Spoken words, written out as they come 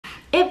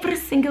Every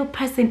single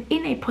person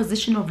in a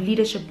position of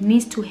leadership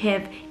needs to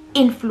have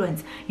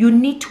influence. You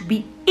need to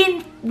be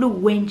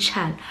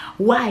influential.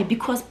 Why?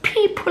 Because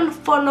people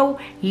follow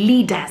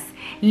leaders.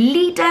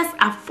 Leaders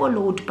are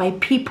followed by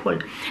people.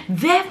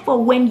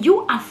 Therefore, when you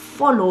are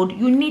followed,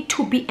 you need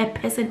to be a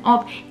person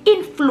of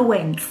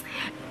influence.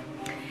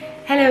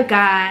 Hello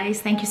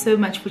guys, thank you so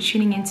much for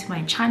tuning into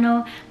my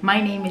channel. My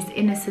name is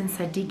Innocent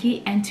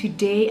Sadiki, and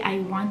today I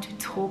want to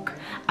talk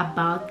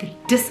about the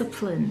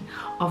discipline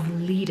of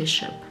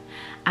leadership.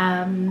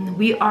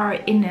 We are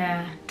in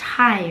a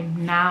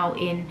time now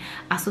in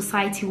a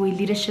society where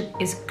leadership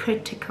is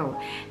critical.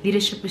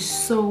 Leadership is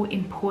so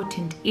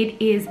important.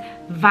 It is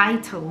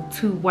vital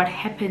to what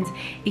happens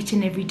each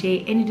and every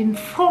day, and it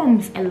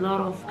informs a lot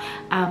of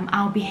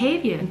our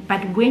behavior.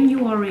 But when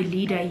you are a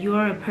leader, you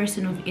are a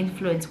person of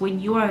influence. When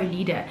you are a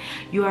leader,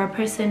 you are a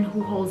person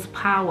who holds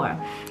power.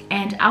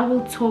 And I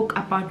will talk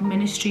about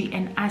ministry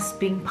and us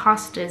being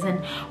pastors and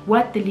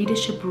what the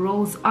leadership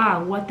roles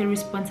are, what the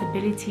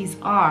responsibilities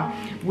are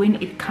when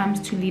it comes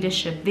to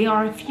leadership. There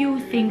are a few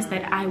things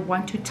that I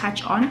want to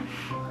touch on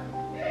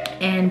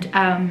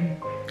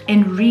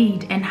and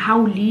read, and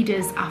how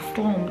leaders are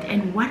formed,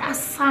 and what are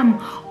some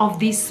of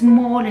these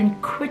small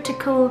and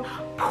critical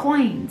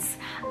points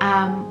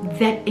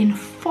that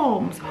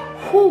informs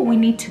who we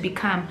need to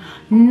become,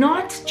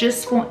 not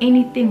just for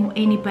anything or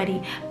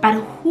anybody, but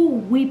who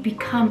we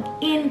become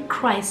in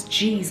Christ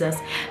Jesus.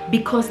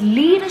 Because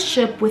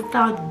leadership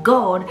without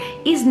God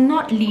is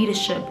not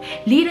leadership.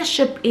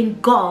 Leadership in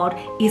God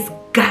is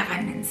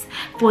governance.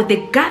 For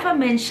the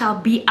government shall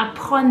be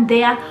upon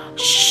their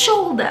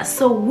shoulders.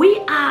 So we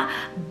are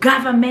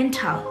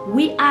governmental.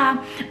 We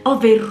are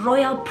of a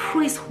royal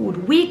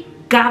priesthood. We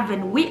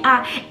govern. We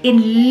are in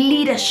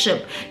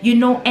leadership, you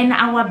know, and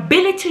our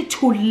ability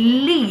to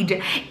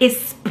lead is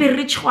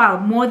spiritual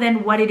more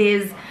than what it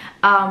is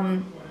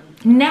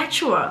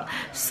natural.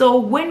 So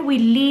when we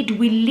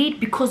lead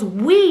because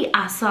we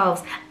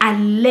ourselves are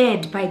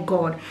led by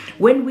God.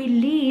 When we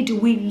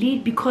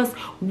lead because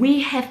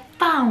we have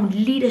found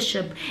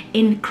leadership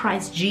in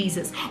Christ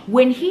Jesus.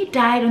 When he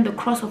died on the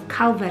cross of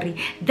Calvary,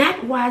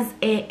 that was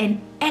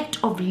an act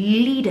of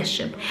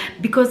leadership,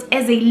 because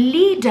as a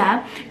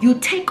leader you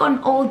take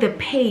on all the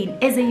pain.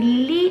 As a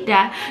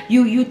leader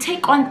you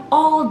take on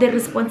all the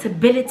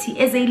responsibility.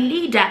 As a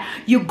leader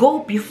you go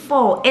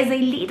before. As a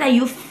leader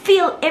you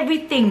feel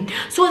everything,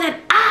 so that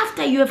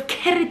after you have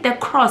carried the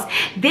cross,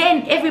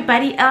 then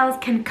everybody else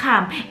can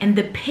come and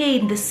the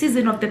pain, the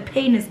season of the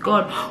pain is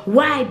gone.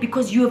 Why?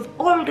 Because you have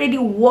already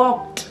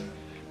walked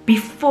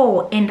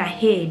before and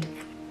ahead.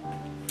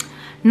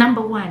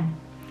 Number one,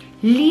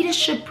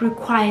 leadership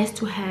requires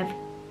to have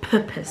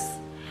purpose.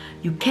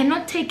 You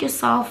cannot take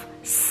yourself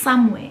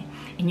somewhere,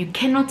 and you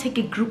cannot take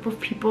a group of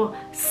people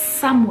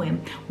somewhere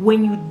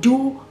when you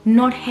do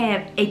not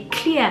have a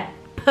clear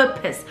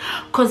purpose.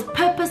 Because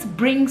purpose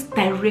brings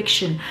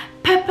direction.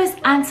 Purpose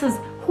answers,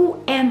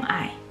 who am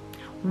I?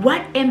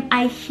 What am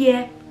I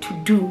here to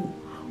do?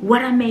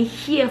 What am I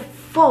here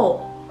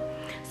for?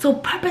 So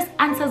purpose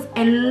answers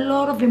a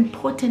lot of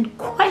important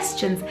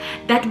questions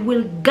that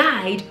will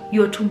guide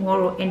your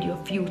tomorrow and your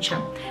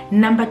future.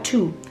 Number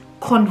two,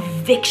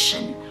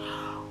 conviction.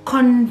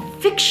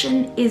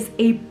 Conviction is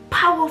a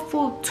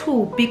powerful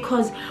tool,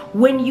 because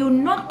when you're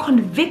not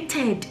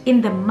convicted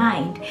in the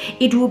mind,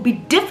 it will be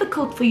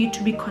difficult for you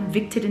to be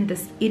convicted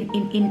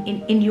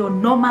in your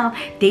normal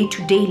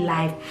day-to-day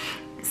life.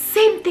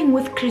 Same thing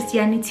with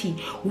Christianity.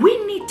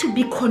 We need to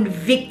be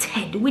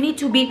convicted. We need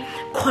to be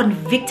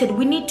convicted.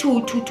 We need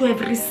to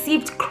have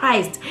received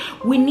Christ.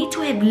 We need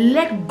to have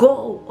let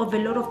go of a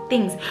lot of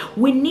things.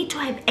 We need to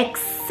have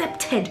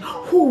accepted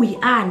who we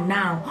are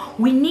now.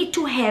 We need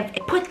to have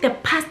put the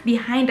past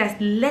behind us.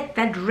 Let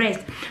that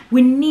rest.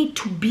 We need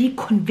to be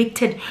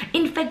convicted.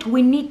 In fact,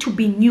 we need to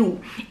be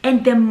new.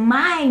 And the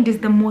mind is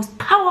the most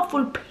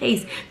powerful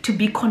place to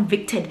be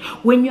convicted.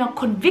 When you are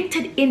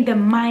convicted in the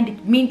mind,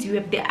 it means you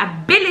have the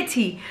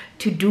ability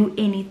to do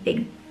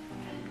anything.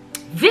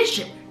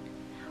 Vision.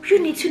 You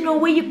need to know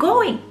where you're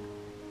going.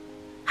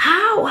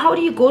 How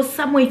do you go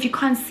somewhere if you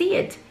can't see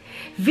it?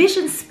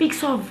 Vision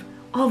speaks of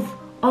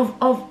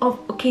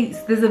okay,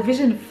 there's a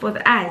vision for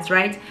the eyes,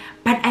 right?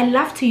 But I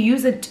love to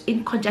use it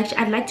in conjunction.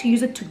 I like to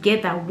use it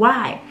together.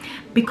 Why?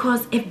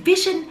 Because a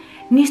vision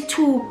needs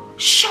to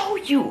show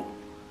you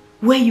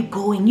where you're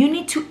going.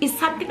 It's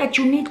something that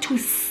you need to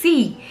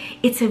see.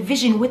 It's a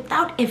vision.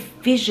 Without a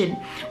vision,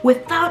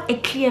 without a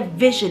clear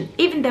vision,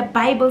 even the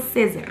Bible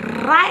says,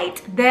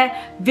 write the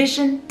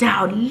vision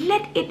down.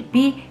 Let it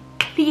be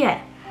clear.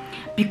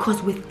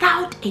 Because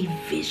without a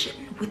vision,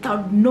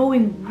 without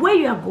knowing where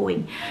you are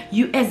going,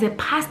 you as a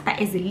pastor,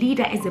 as a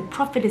leader, as a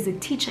prophet, as a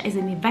teacher, as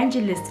an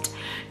evangelist,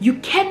 you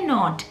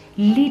cannot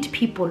lead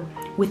people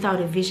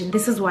without a vision.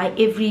 This is why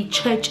every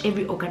church,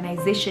 every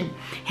organization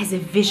has a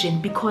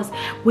vision, because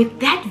with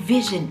that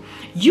vision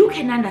you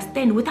can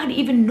understand without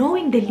even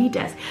knowing the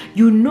leaders.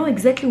 You know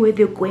exactly where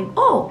they're going.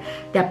 Oh,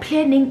 they're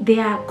planning, they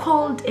are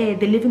called the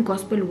Living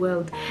Gospel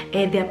World,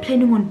 they're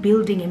planning on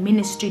building a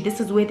ministry. This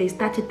is where they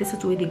started, this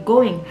is where they're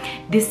going.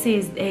 This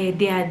is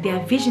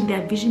their vision.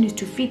 Their vision is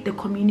to feed the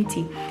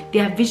community.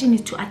 Their vision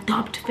is to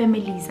adopt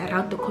families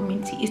around the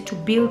community, is to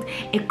build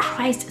a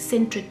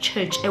Christ-centered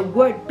church, a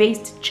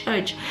word-based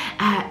church.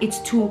 It's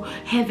to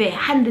have a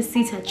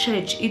 100-seater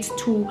church. It's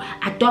to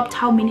adopt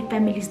how many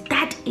families.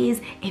 That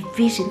is a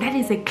vision. That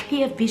is a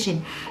clear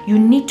vision. You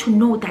need to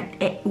know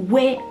that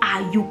where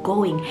are you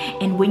going,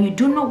 and when you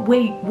do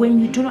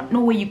not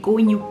know where you're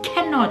going, you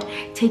cannot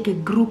take a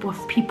group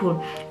of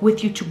people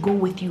with you to go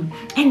with you.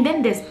 And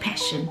then there's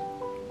passion.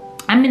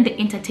 I'm in the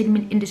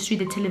entertainment industry,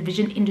 the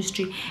television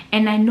industry,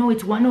 and I know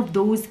it's one of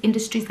those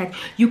industries that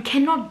you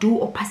cannot do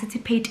or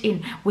participate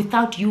in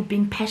without you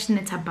being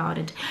passionate about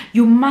it.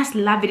 You must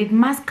love it. It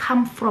must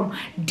come from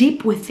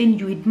deep within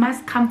you. It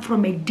must come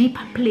from a deep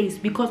place,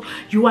 because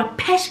you are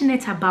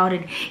passionate about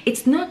it.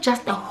 It's not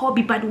just a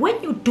hobby, but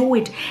when you do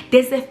it,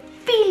 there's a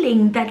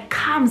feeling that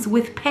comes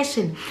with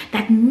passion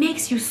that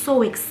makes you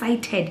so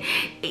excited.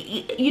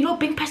 You know,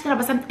 being passionate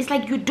about something, it's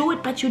like you do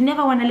it but you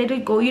never want to let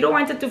it go. You don't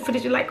want it to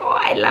finish. You're like, oh,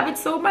 I love it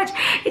so much.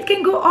 It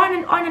can go on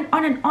and on and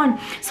on and on.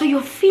 So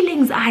your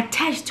feelings are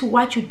attached to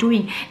what you're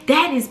doing.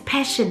 That is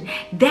passion.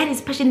 That is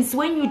passion. It's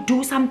when you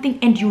do something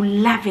and you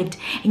love it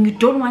and you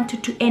don't want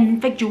it to end. In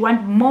fact, you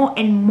want more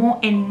and more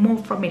and more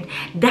from it.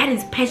 That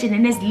is passion.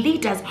 And as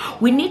leaders,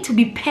 we need to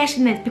be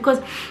passionate, because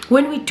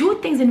when we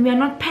do things and we are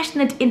not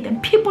passionate in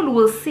them, people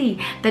will see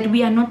that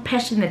we are not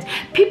passionate.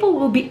 People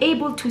will be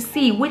able to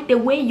see with the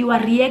way you are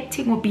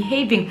reacting or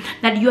behaving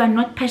that you are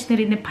not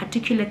passionate in a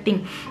particular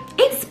thing.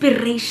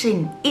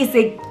 Inspiration is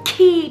a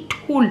key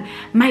tool.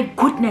 My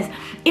goodness,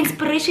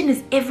 inspiration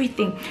is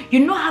everything.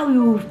 You know how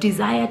you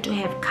desire to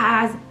have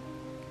cars,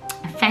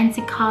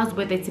 fancy cars,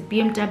 whether it's a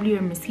BMW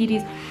or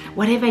Mercedes,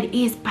 whatever it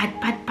is, but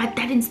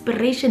that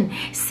inspiration,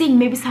 seeing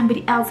maybe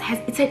somebody else has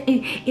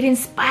it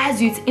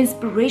inspires you. It's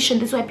inspiration.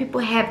 That's why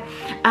people have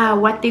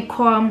what they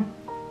call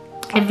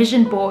a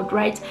vision board,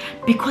 right?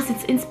 Because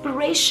it's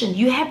inspiration.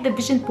 You have the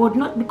vision board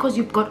not because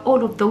you've got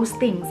all of those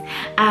things,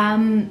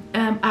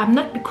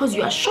 not because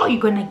you are sure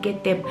you're gonna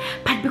get them,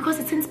 but because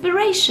it's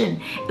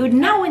inspiration.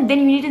 Now and then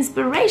you need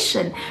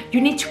inspiration.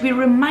 You need to be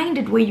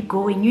reminded where you're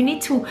going. You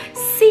need to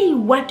see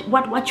what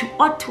you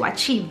ought to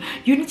achieve.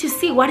 You need to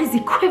see what is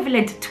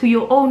equivalent to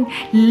your own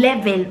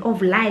level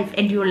of life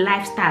and your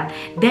lifestyle.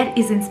 That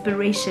is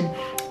inspiration.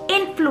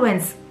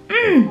 Influence.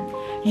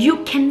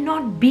 You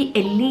cannot be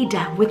a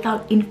leader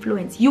without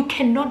influence. You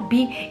cannot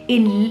be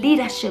in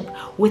leadership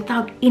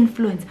without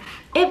influence.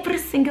 Every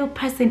single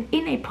person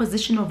in a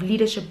position of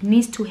leadership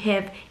needs to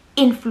have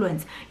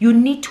influence. You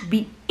need to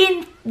be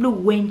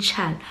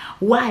influential.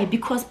 Why?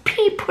 Because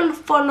people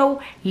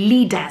follow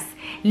leaders.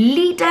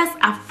 Leaders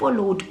are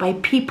followed by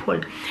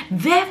people.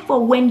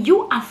 Therefore, when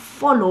you are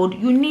followed,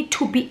 you need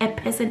to be a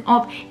person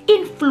of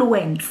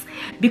influence,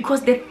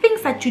 because the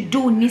things that you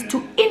do needs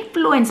to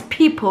influence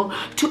people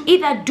to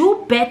either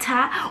do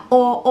better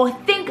or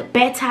think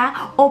better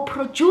or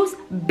produce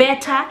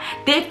better.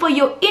 Therefore,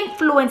 your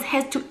influence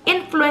has to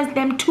influence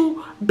them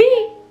to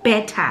be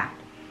better.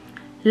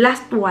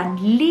 Last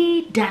one,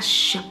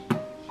 leadership.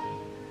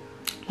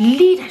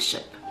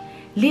 Leadership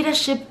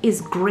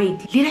is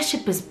great.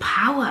 Leadership is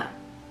power.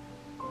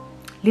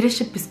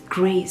 Leadership is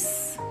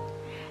grace.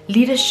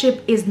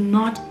 Leadership is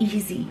not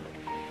easy.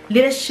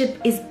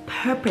 Leadership is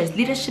purpose.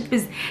 Leadership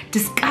is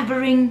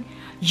discovering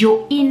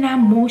your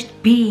innermost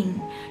being,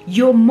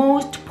 your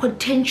most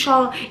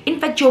potential,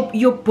 in fact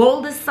your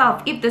boldest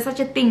self, if there's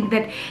such a thing.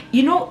 That,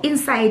 you know,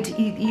 inside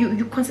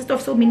you consist of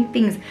so many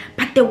things,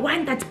 but the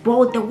one that's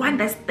bold, the one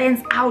that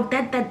stands out,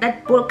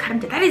 that bold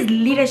character, that is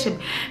leadership.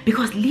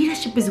 Because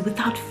leadership is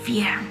without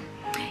fear.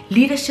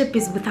 Leadership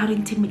is without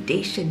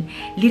intimidation.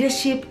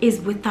 Leadership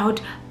is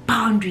without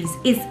boundaries.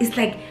 It's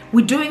like,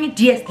 we're doing it,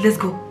 yes, let's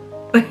go.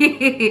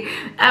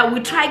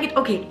 We're trying it,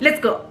 okay, let's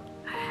go.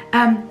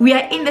 We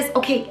are in this,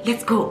 okay,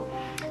 let's go.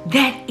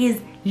 That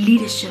is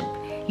leadership.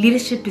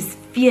 Leadership is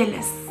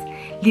fearless.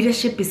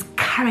 Leadership is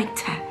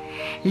character.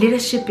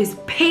 Leadership is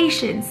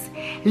patience.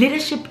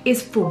 Leadership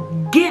is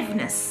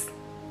forgiveness.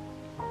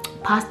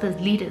 Pastors,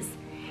 leaders,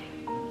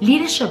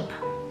 leadership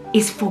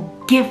is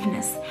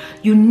forgiveness.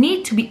 You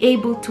need to be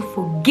able to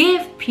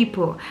forgive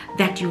people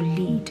that you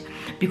lead,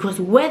 because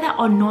whether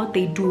or not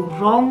they do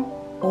wrong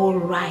or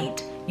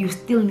right, you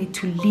still need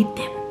to lead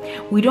them.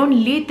 We don't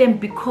lead them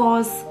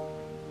because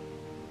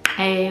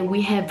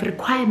we have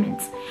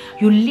requirements.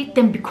 You lead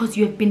them because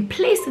you have been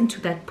placed into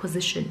that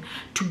position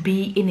to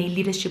be in a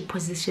leadership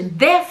position.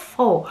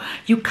 Therefore,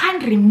 you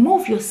can't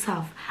remove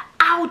yourself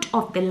out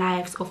of the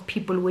lives of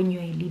people when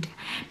you're a leader,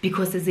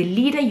 because as a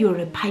leader, you're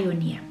a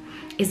pioneer.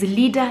 As a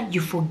leader,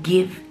 you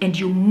forgive and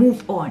you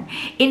move on.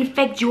 In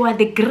fact, you are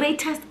the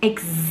greatest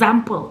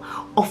example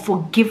of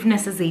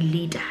forgiveness as a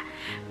leader.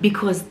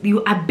 because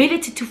your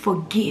ability to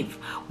forgive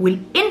will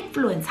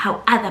influence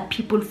how other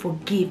people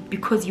forgive,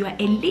 because you are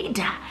a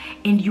leader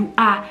and you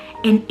are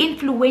an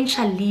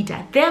influential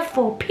leader.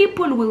 Therefore,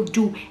 people will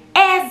do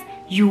as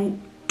you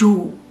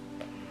do.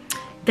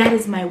 That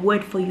is my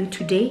word for you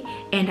today,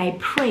 and I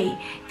pray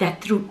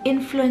that through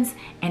influence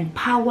and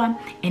power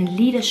and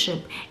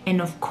leadership,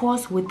 and of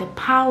course with the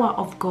power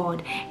of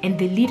God and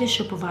the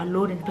leadership of our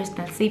Lord and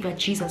personal Savior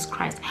Jesus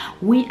Christ,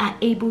 we are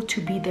able to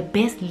be the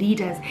best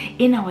leaders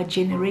in our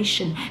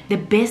generation, the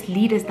best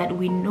leaders that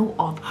we know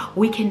of.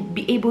 We can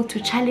be able to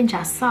challenge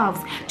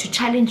ourselves, to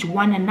challenge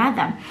one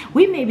another.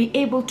 We may be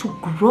able to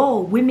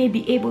grow. We may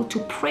be able to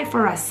pray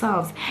for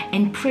ourselves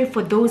and pray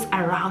for those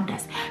around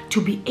us,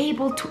 to be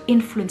able to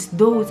influence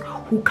those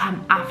who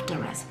come after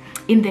us.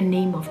 In the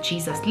name of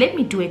Jesus, let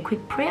me do a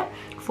quick prayer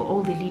for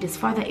all the leaders.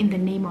 Father, in the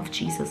name of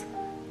Jesus,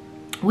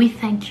 we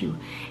thank you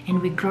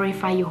and we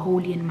glorify your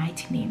holy and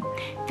mighty name.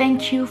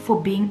 Thank you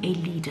for being a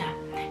leader.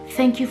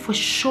 Thank you for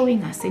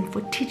showing us and for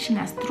teaching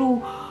us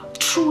through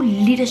true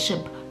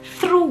leadership,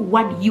 through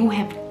what you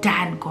have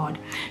done, God.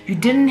 You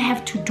didn't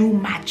have to do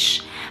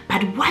much,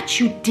 but what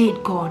you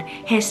did, God,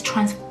 has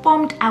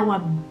transformed our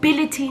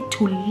ability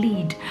to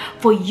lead.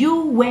 For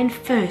you went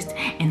first,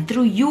 and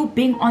through you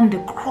being on the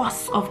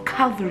cross of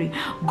Calvary,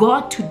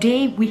 God,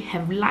 today we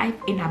have life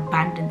in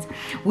abundance.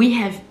 We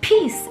have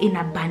peace in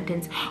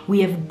abundance.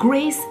 We have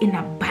grace in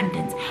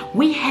abundance.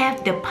 We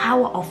have the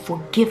power of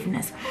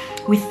forgiveness.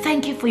 We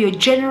thank you for your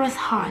generous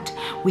heart.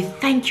 We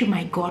thank you,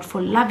 my God,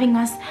 for loving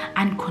us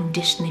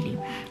unconditionally.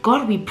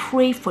 God, we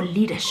pray for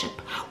leadership.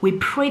 We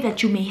pray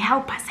that you may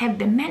help us have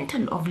the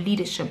mantle of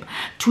leadership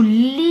to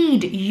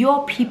lead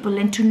your people,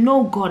 and to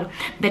know, God,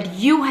 that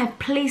you have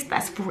placed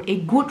us for a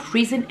good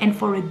reason and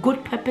for a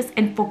good purpose,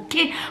 and for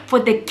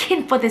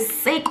the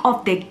sake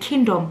of the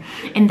kingdom,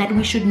 and that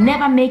we should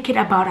never make it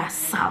about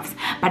ourselves,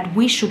 but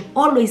we should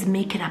always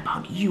make it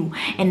about you,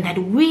 and that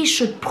we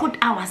should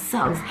put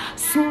ourselves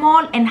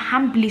small and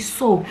humbly,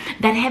 so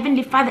that,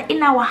 Heavenly Father,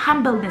 in our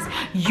humbleness,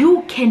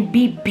 you can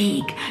be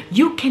big.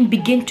 You can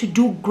begin to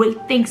do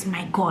great things,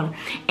 my God.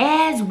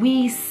 As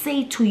we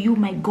say to you,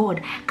 my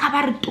God,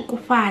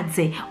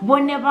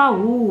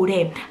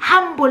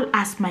 humble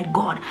us, my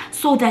God,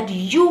 so that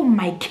you,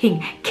 my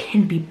King,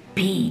 can be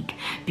big,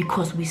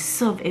 because we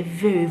serve a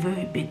very,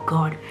 very big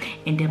God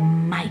and a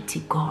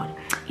mighty God.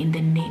 In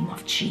the name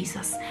of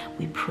Jesus,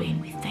 we pray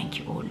and we thank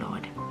you, oh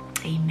Lord.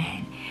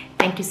 Amen.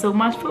 Thank you so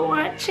much for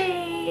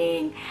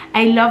watching.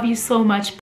 I love you so much.